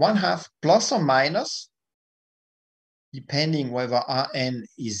 Can be 1/2 plus or minus, depending whether Rn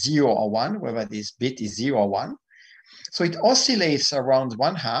is 0 or 1, whether this bit is 0 or 1. So it oscillates around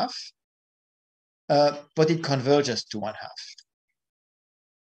 1/2, but it converges to 1/2.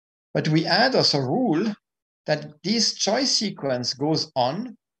 But we add as a rule that this choice sequence goes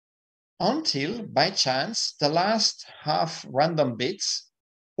on until, by chance, the last half random bits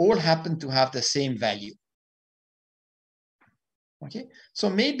all happen to have the same value. Okay, so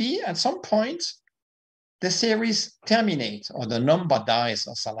maybe at some point, the series terminates, or the number dies,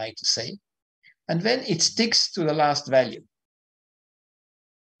 as I like to say, and then it sticks to the last value.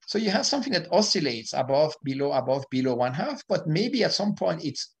 So you have something that oscillates above, below, 1/2, but maybe at some point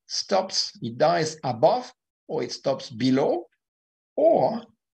it stops, it dies above, or it stops below, or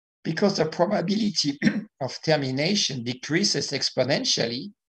because the probability of termination decreases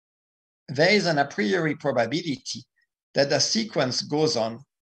exponentially, there is an a priori probability that the sequence goes on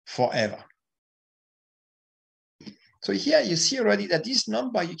forever. So here you see already that this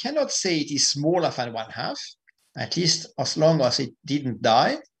number, you cannot say it is smaller than 1/2, at least as long as it didn't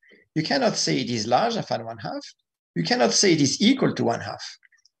die. You cannot say it is larger than 1/2. You cannot say it is equal to 1/2.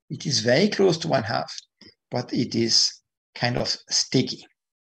 It is very close to 1/2, but it is kind of sticky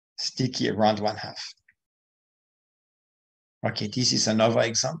around 1/2. Okay, this is another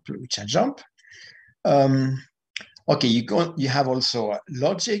example which I jump. Okay, you have also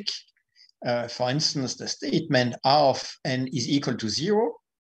logic. For instance, the statement R of n is equal to 0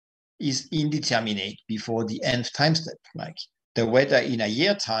 is indeterminate before the nth time step. Like the weather in a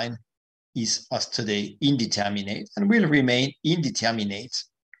year time is, as today, indeterminate and will remain indeterminate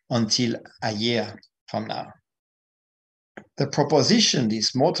until a year from now. The proposition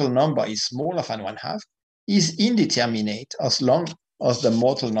this mortal number is smaller than 1/2 is indeterminate as long as the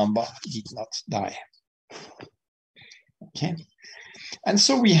mortal number did not die. Okay, and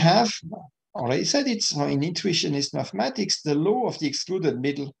so we have already said it. So in intuitionist mathematics, the law of the excluded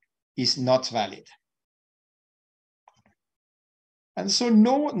middle is not valid. And so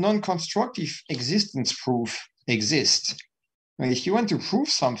no non-constructive existence proof exists. And if you want to prove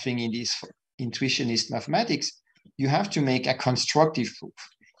something in this intuitionist mathematics, you have to make a constructive proof.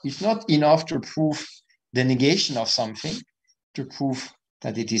 It's not enough to prove the negation of something to prove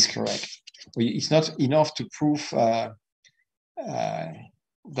that it is correct. It's not enough to prove that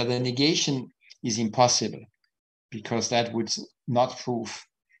the negation is impossible, because that would not prove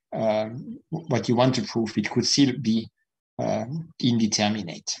what you want to prove. It could still be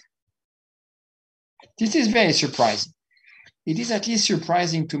indeterminate. This is very surprising. It is at least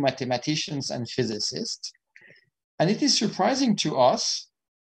surprising to mathematicians and physicists. And it is surprising to us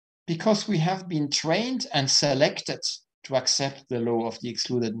because we have been trained and selected to accept the law of the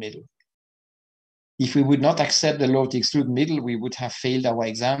excluded middle. If we would not accept the law of the excluded middle, we would have failed our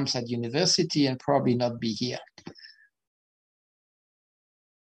exams at university and probably not be here.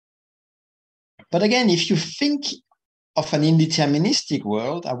 But again, if you think of an indeterministic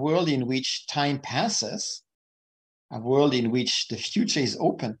world, a world in which time passes, a world in which the future is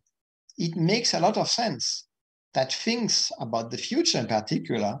open, it makes a lot of sense that things about the future in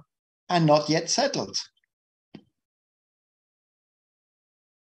particular are not yet settled.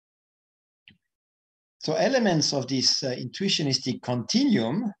 So elements of this intuitionistic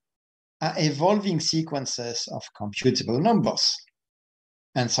continuum are evolving sequences of computable numbers.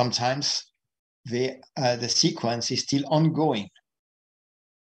 And sometimes the sequence is still ongoing.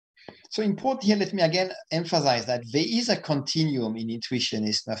 So important here, let me again emphasize that there is a continuum in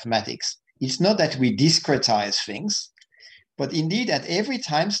intuitionist mathematics. It's not that we discretize things, but indeed at every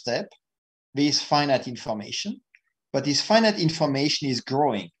time step, there is finite information, but this finite information is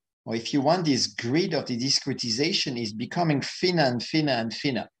growing. Or if you want, this grid of the discretization is becoming thinner and thinner and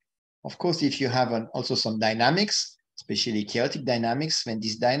thinner. Of course, if you have also some dynamics, especially chaotic dynamics, then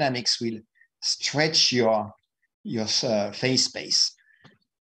these dynamics will stretch your phase space.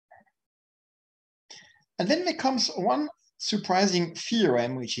 And then there comes one surprising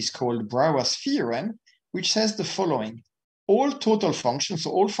theorem, which is called Brouwer's theorem, which says the following: all total functions, so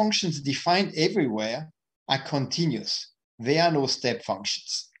all functions defined everywhere, are continuous. There are no step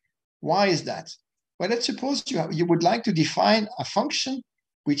functions. Why is that? Well, let's suppose you would like to define a function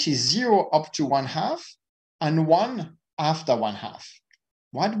which is 0 up to 1/2 and 1 after 1/2.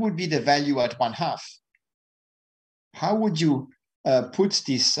 What would be the value at 1/2? How would you put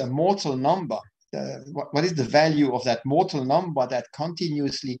this mortal number? What is the value of that mortal number that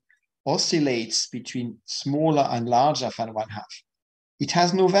continuously oscillates between smaller and larger than 1/2? It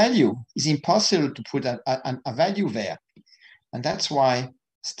has no value. It's impossible to put a value there. And that's why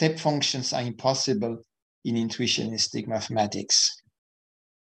step functions are impossible in intuitionistic mathematics.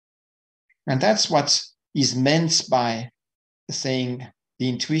 And that's what is meant by saying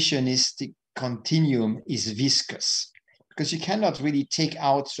the intuitionistic continuum is viscous, because you cannot really take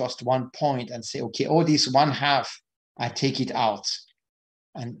out just one point and say, okay, all this 1/2, I take it out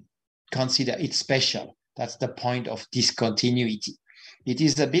and consider it special. That's the point of discontinuity. It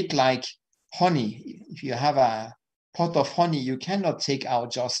is a bit like honey. If you have a pot of honey, you cannot take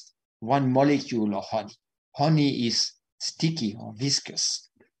out just one molecule of honey. Honey is sticky or viscous,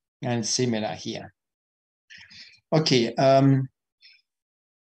 and similar here. Okay,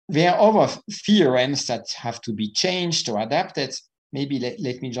 there are other theorems that have to be changed or adapted. Maybe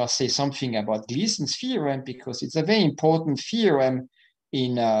let me just say something about Gisin's theorem, because it's a very important theorem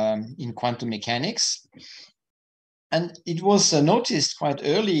in quantum mechanics. And it was noticed quite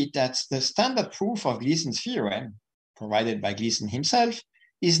early that the standard proof of Gisin's theorem, provided by Gisin himself,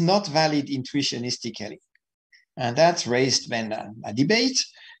 is not valid intuitionistically. And that's raised then a debate.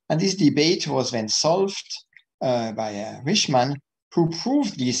 And this debate was then solved by Richman, who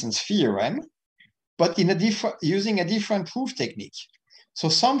proved Gisin's theorem, but using a different proof technique. So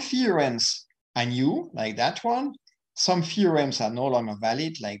some theorems are new, like that one. Some theorems are no longer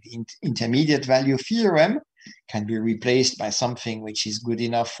valid, like the intermediate value theorem can be replaced by something which is good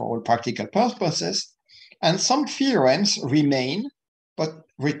enough for all practical purposes. And some theorems remain, but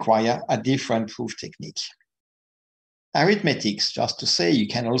require a different proof technique. Arithmetics, just to say, you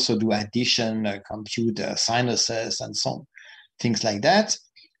can also do addition, compute sinuses, and so on, things like that.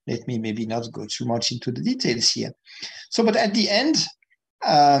 Let me maybe not go too much into the details here. So, but at the end,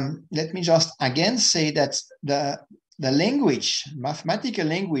 let me just again say that the language, mathematical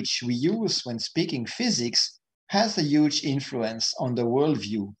language we use when speaking physics has a huge influence on the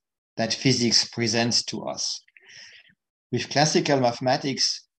worldview that physics presents to us. With classical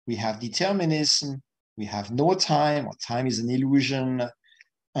mathematics, we have determinism, we have no time, or time is an illusion,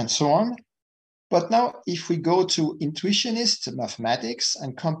 and so on. But now, if we go to intuitionist mathematics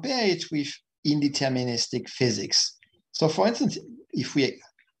and compare it with indeterministic physics. So for instance, if we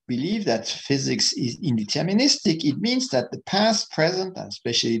believe that physics is indeterministic, it means that the past, present, and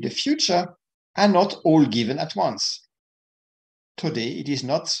especially the future are not all given at once. Today, it is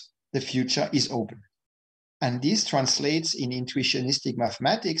not, the future is open. And this translates in intuitionistic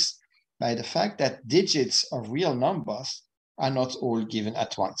mathematics by the fact that digits of real numbers are not all given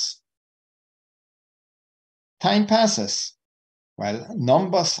at once. Time passes. Well,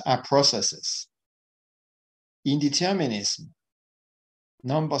 numbers are processes. Indeterminism.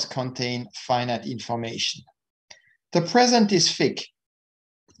 Numbers contain finite information. The present is thick.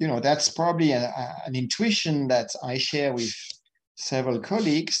 You know, that's probably an intuition that I share with several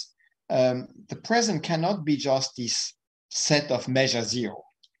colleagues. The present cannot be just this set of measure zero.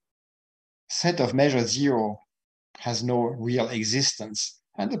 Set of measure zero has no real existence,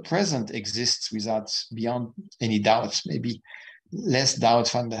 and the present exists without, beyond any doubt, maybe less doubt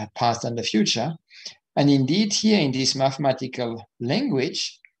from the past and the future. And indeed, here in this mathematical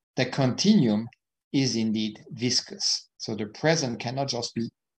language, the continuum is indeed viscous. So the present cannot just be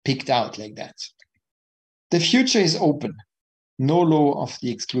picked out like that. The future is open, no law of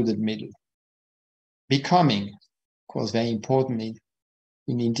the excluded middle. Becoming, of course, very important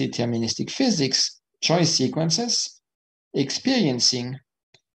in indeterministic physics, choice sequences, experiencing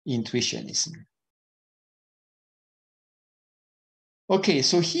intuitionism. Okay,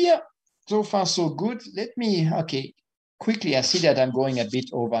 so here, so far so good. Let me, okay, quickly, I see that I'm going a bit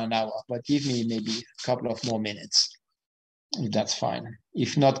over an hour, but give me maybe a couple of more minutes, if that's fine.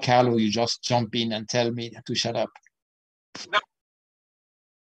 If not, Carlo, you just jump in and tell me to shut up.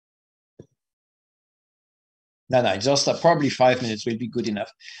 No, just probably 5 minutes will be good enough.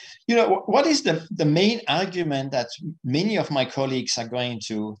 You know, what is the main argument that many of my colleagues are going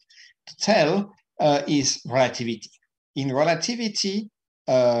to tell is relativity. In relativity,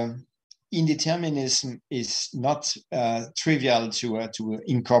 indeterminism is not trivial to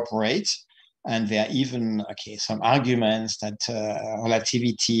incorporate. And there are even, okay, some arguments that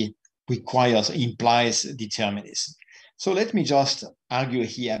relativity requires, implies determinism. So let me just argue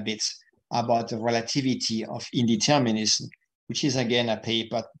here a bit about the relativity of indeterminism, which is again a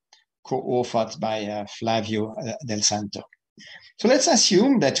paper co-authored by Flavio Del Santo. So let's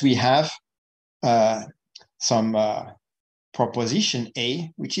assume that we have some proposition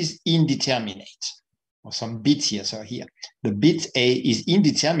A, which is indeterminate, or some bit here. So here, the bit A is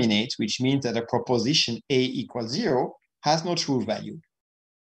indeterminate, which means that a proposition A equals 0 has no true value.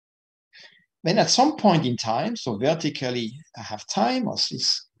 Then at some point in time, so vertically I have time, or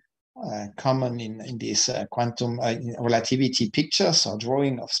this common in this quantum relativity pictures or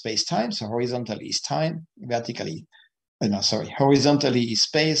drawing of space-time. So horizontally is time, vertically, horizontally is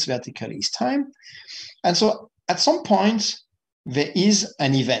space, vertically is time. And so at some point, there is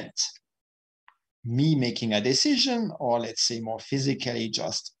an event, me making a decision, or let's say more physically,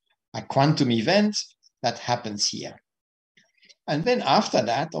 just a quantum event that happens here. And then after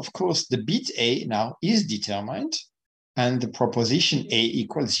that, of course, the bit A now is determined, and the proposition A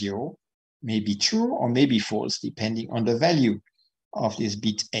equals 0 may be true or may be false, depending on the value of this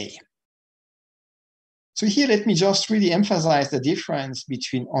bit A. So here, let me just really emphasize the difference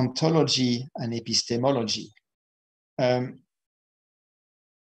between ontology and epistemology.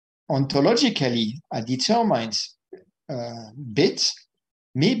 Ontologically, a determined bit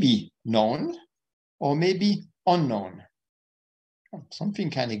may be known or may be unknown. Something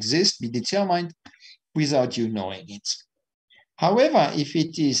can exist, be determined without you knowing it. However, if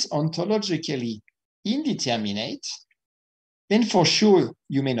it is ontologically indeterminate, then for sure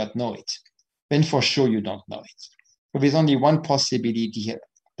you may not know it. Then for sure you don't know it. So there's only one possibility here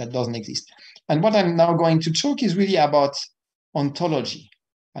that doesn't exist. And what I'm now going to talk is really about ontology.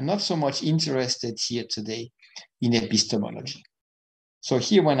 I'm not so much interested here today in epistemology. So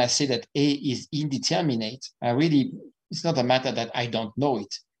here, when I say that A is indeterminate, it's not a matter that I don't know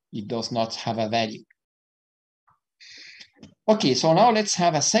it. It does not have a value. Okay, so now let's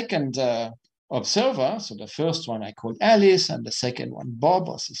have a second observer. So the first one I called Alice, and the second one Bob,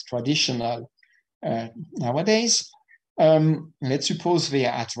 as is traditional nowadays. Let's suppose they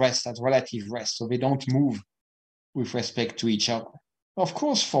are at rest, at relative rest, so they don't move with respect to each other. Of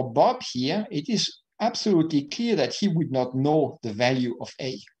course, for Bob here, it is absolutely clear that he would not know the value of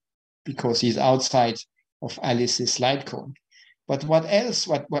A because he's outside of Alice's light cone. But what else,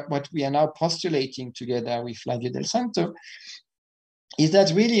 what we are now postulating together with Flavio Del Santo is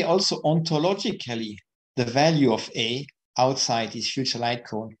that really also ontologically, the value of A outside his future light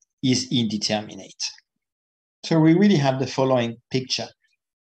cone is indeterminate. So we really have the following picture.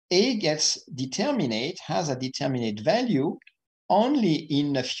 A gets determinate, has a determinate value only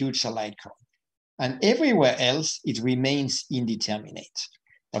in the future light cone. And everywhere else, it remains indeterminate.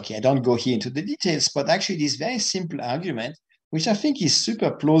 Okay, I don't go here into the details, but actually this very simple argument, which I think is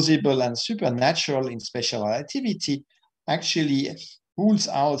super plausible and super natural in special relativity, actually rules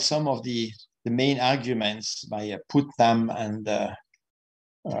out some of the main arguments by Putnam and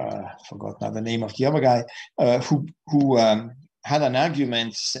I forgot now the name of the other guy, who had an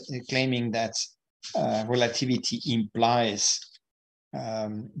argument claiming that relativity implies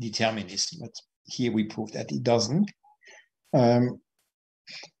determinism. But here we prove that it doesn't. And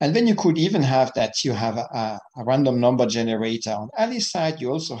then you could even have that you have a random number generator on Alice's side.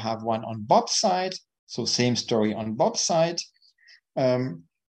 You also have one on Bob's side. So same story on Bob's side. And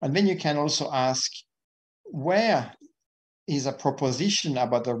then you can also ask, where is a proposition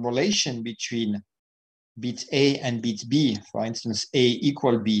about the relation between bit A and bit B, for instance, A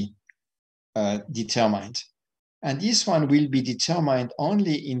equal B, determined? And this one will be determined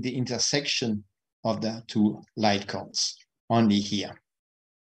only in the intersection of the two light cones, only here.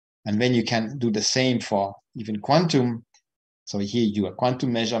 And then you can do the same for even quantum. So here you do a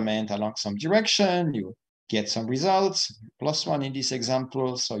quantum measurement along some direction, you get some results, +1 in this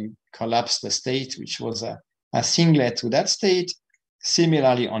example. So you collapse the state, which was a singlet to that state.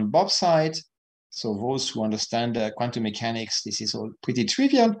 Similarly on Bob's side, So those who understand quantum mechanics, this is all pretty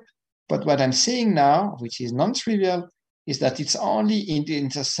trivial. But what I'm saying now, which is non-trivial, is that it's only in the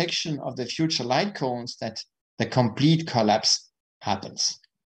intersection of the future light cones that the complete collapse happens.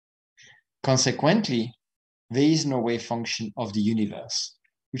 Consequently, there is no wave function of the universe,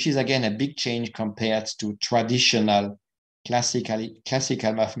 which is again a big change compared to traditional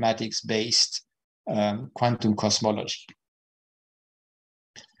classical mathematics-based quantum cosmology.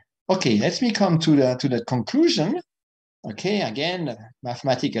 Okay, let me come to the conclusion. Okay, again,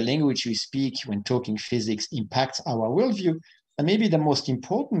 mathematical language we speak when talking physics impacts our worldview. And maybe the most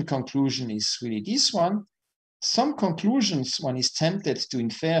important conclusion is really this one. Some conclusions one is tempted to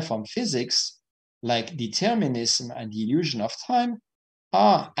infer from physics, like determinism and the illusion of time,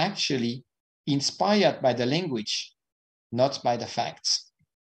 are actually inspired by the language, not by the facts.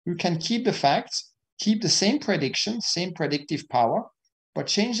 You can keep the facts, keep the same prediction, same predictive power, but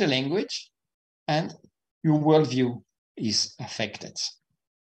change the language and your worldview is affected.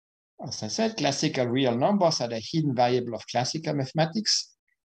 As I said, classical real numbers are the hidden variable of classical mathematics,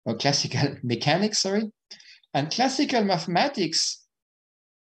 or classical mechanics, sorry. And classical mathematics,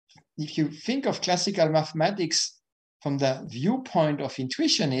 if you think of classical mathematics from the viewpoint of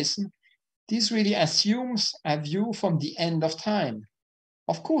intuitionism, this really assumes a view from the end of time.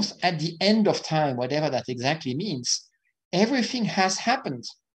 Of course, at the end of time, whatever that exactly means, everything has happened.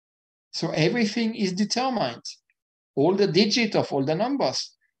 So everything is determined. All the digits of all the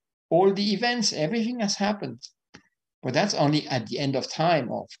numbers, all the events, everything has happened. But that's only at the end of time,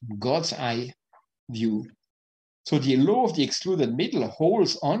 of God's eye view. So the law of the excluded middle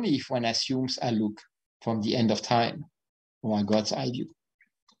holds only if one assumes a look from the end of time, or God's eye view.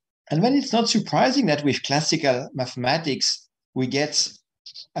 And then it's not surprising that with classical mathematics, we get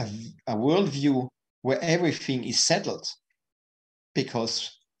a worldview where everything is settled,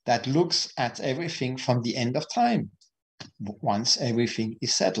 because that looks at everything from the end of time, once everything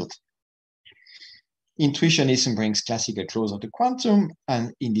is settled. Intuitionism brings classical closer to quantum,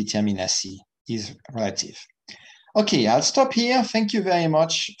 and indeterminacy is relative. Okay, I'll stop here. Thank you very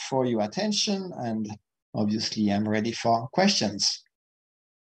much for your attention, and obviously I'm ready for questions.